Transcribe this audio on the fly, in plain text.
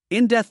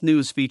In-depth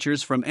news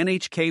features from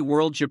NHK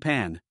World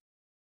Japan.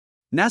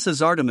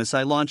 NASA's Artemis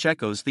I launch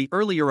echoes the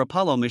earlier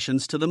Apollo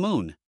missions to the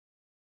Moon.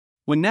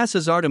 When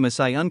NASA's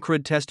Artemis I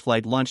uncrewed test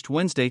flight launched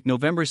Wednesday,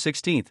 November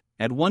 16,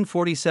 at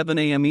 1:47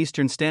 a.m.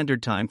 Eastern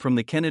Standard Time from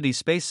the Kennedy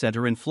Space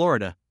Center in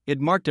Florida, it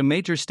marked a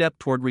major step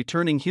toward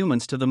returning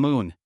humans to the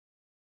Moon.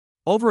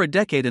 Over a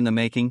decade in the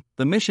making,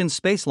 the mission's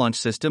Space Launch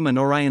System and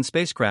Orion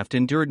spacecraft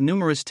endured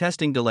numerous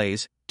testing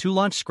delays, 2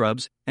 launch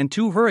scrubs, and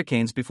 2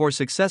 hurricanes before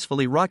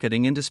successfully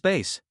rocketing into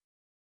space.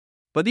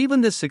 But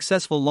even this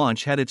successful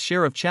launch had its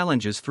share of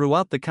challenges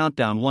throughout the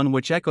countdown, one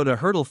which echoed a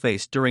hurdle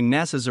faced during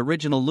NASA's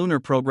original lunar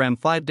program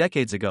 5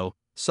 decades ago,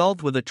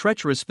 solved with a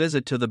treacherous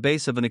visit to the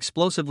base of an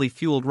explosively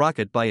fueled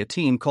rocket by a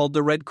team called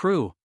the Red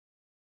Crew.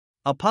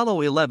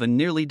 Apollo 11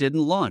 nearly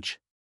didn't launch.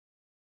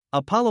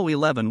 Apollo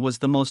 11 was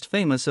the most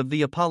famous of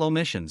the Apollo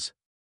missions.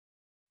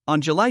 On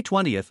July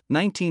 20,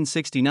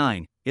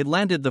 1969, it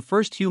landed the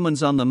first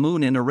humans on the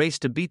Moon in a race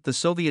to beat the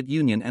Soviet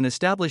Union and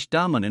establish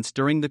dominance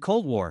during the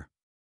Cold War.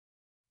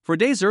 4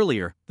 days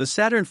earlier, the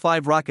Saturn V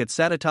rocket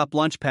sat atop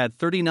Launch Pad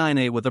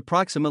 39A with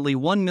approximately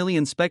 1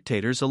 million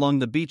spectators along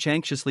the beach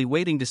anxiously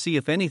waiting to see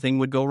if anything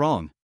would go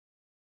wrong.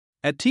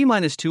 At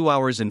T-2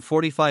 hours and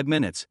 45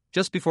 minutes,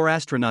 just before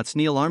astronauts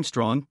Neil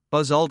Armstrong,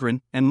 Buzz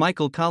Aldrin, and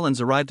Michael Collins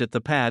arrived at the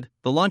pad,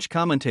 the launch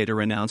commentator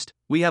announced,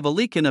 "We have a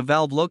leak in a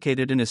valve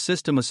located in a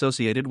system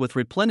associated with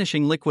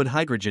replenishing liquid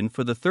hydrogen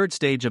for the third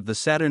stage of the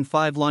Saturn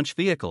V launch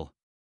vehicle."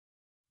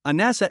 A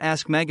NASA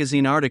Ask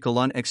magazine article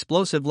on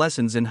explosive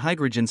lessons in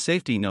hydrogen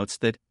safety notes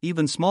that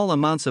even small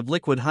amounts of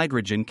liquid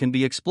hydrogen can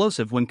be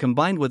explosive when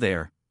combined with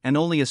air, and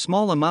only a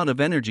small amount of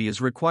energy is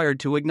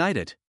required to ignite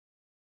it.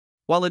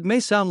 While it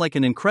may sound like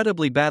an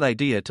incredibly bad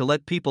idea to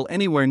let people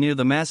anywhere near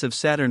the massive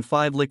Saturn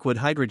V liquid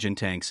hydrogen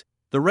tanks,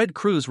 the Red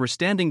Crews were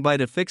standing by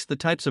to fix the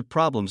types of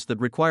problems that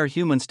require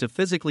humans to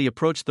physically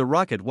approach the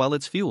rocket while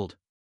it's fueled.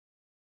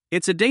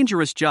 It's a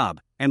dangerous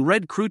job, and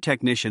Red Crew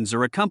technicians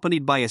are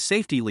accompanied by a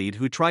safety lead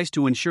who tries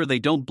to ensure they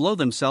don't blow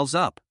themselves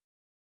up.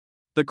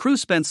 The crew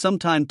spent some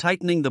time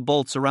tightening the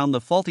bolts around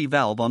the faulty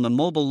valve on the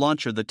mobile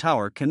launcher, the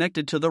tower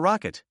connected to the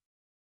rocket.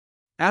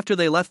 After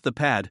they left the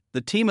pad,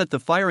 the team at the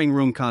firing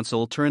room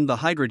console turned the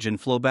hydrogen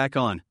flow back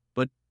on,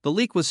 but the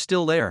leak was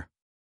still there.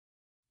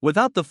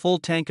 Without the full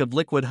tank of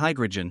liquid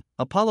hydrogen,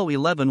 Apollo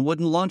 11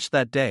 wouldn't launch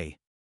that day.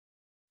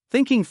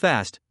 Thinking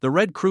fast, the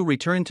Red Crew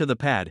returned to the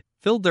pad,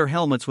 filled their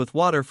helmets with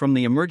water from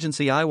the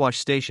emergency eyewash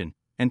station,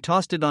 and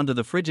tossed it onto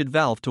the frigid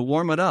valve to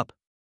warm it up.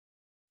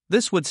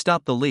 This would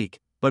stop the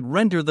leak, but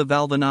render the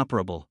valve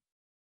inoperable.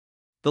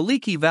 The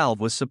leaky valve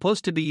was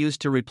supposed to be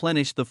used to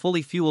replenish the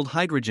fully fueled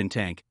hydrogen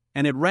tank,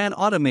 and it ran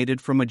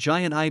automated from a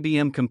giant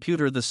IBM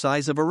computer the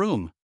size of a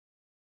room.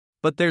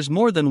 But there's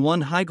more than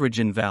one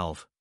hydrogen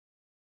valve.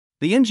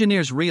 The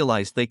engineers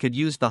realized they could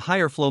use the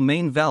higher flow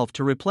main valve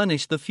to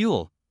replenish the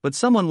fuel, but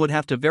someone would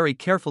have to very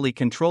carefully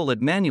control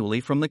it manually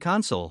from the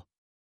console.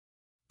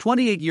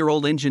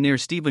 28-year-old engineer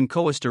Stephen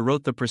Coaster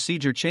wrote the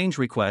procedure change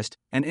request,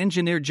 and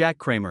engineer Jack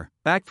Kramer,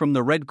 back from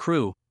the Red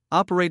Crew,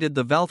 operated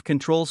the valve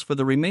controls for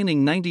the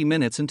remaining 90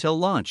 minutes until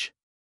launch.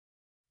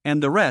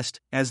 And the rest,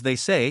 as they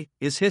say,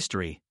 is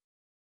history.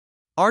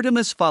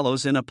 Artemis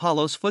follows in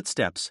Apollo's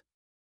footsteps.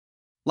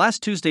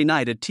 Last Tuesday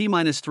night at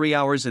T-3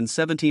 hours and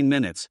 17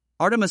 minutes,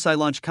 Artemis I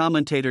launch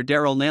commentator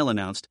Daryl Nail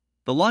announced,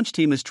 the launch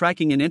team is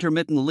tracking an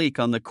intermittent leak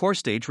on the core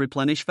stage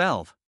replenish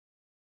valve.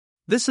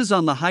 This is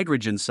on the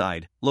hydrogen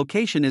side,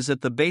 location is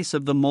at the base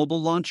of the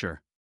mobile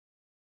launcher.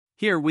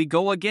 Here we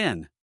go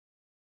again.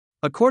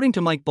 According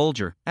to Mike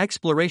Bolger,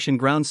 Exploration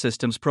Ground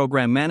Systems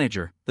Program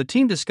Manager, the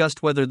team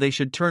discussed whether they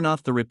should turn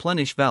off the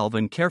replenish valve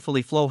and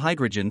carefully flow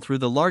hydrogen through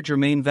the larger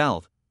main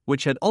valve,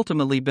 which had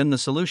ultimately been the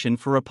solution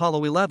for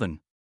Apollo 11.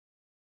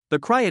 The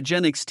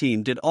cryogenics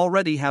team did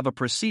already have a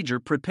procedure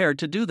prepared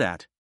to do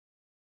that.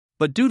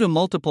 But due to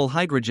multiple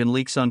hydrogen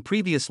leaks on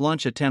previous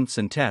launch attempts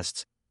and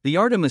tests, the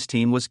Artemis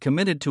team was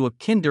committed to a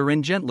kinder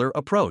and gentler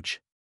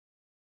approach.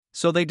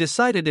 So they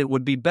decided it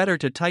would be better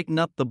to tighten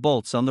up the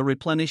bolts on the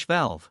replenish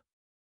valve.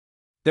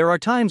 There are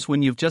times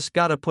when you've just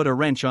gotta put a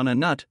wrench on a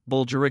nut,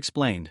 Bolger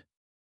explained.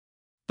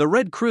 The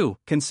Red Crew,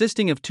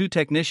 consisting of 2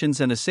 technicians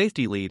and a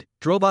safety lead,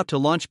 drove out to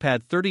Launch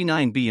Pad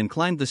 39B and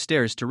climbed the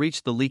stairs to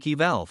reach the leaky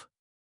valve.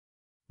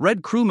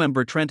 Red Crew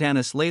member Trent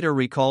Annis later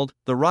recalled,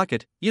 the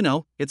rocket,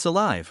 it's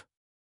alive.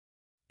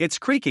 It's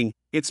creaking,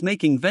 it's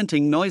making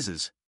venting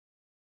noises.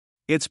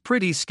 It's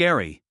pretty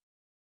scary.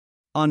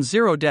 On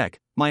zero deck,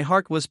 my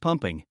heart was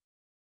pumping.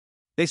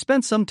 They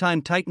spent some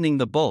time tightening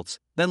the bolts,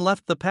 then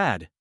left the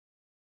pad.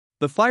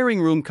 The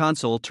firing room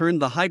console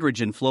turned the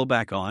hydrogen flow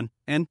back on,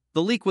 and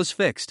the leak was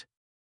fixed.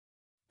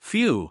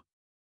 Phew.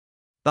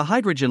 The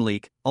hydrogen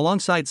leak,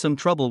 alongside some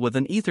trouble with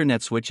an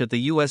Ethernet switch at the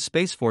U.S.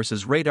 Space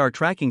Force's radar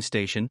tracking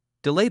station,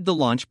 delayed the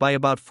launch by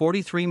about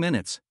 43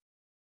 minutes.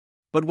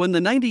 But when the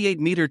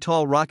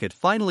 98-meter-tall rocket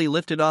finally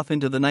lifted off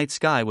into the night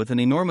sky with an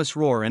enormous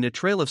roar and a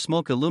trail of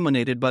smoke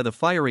illuminated by the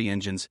fiery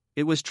engines,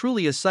 it was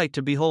truly a sight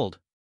to behold.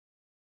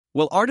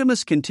 Will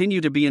Artemis continue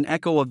to be an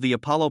echo of the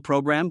Apollo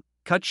program,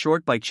 cut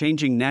short by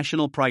changing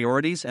national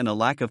priorities and a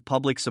lack of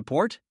public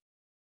support?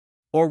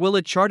 Or will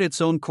it chart its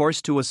own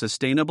course to a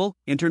sustainable,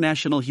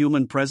 international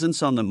human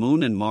presence on the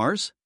Moon and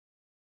Mars?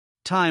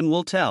 Time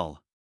will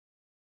tell.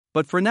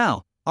 But for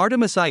now,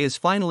 Artemis I is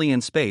finally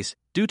in space,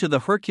 due to the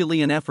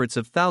Herculean efforts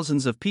of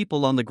thousands of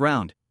people on the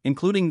ground,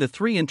 including the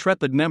 3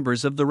 intrepid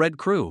members of the Red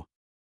Crew.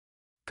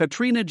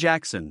 Katrina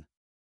Jackson,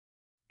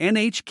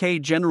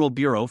 NHK General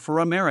Bureau for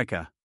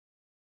America.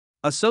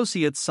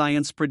 Associate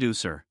Science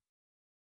Producer.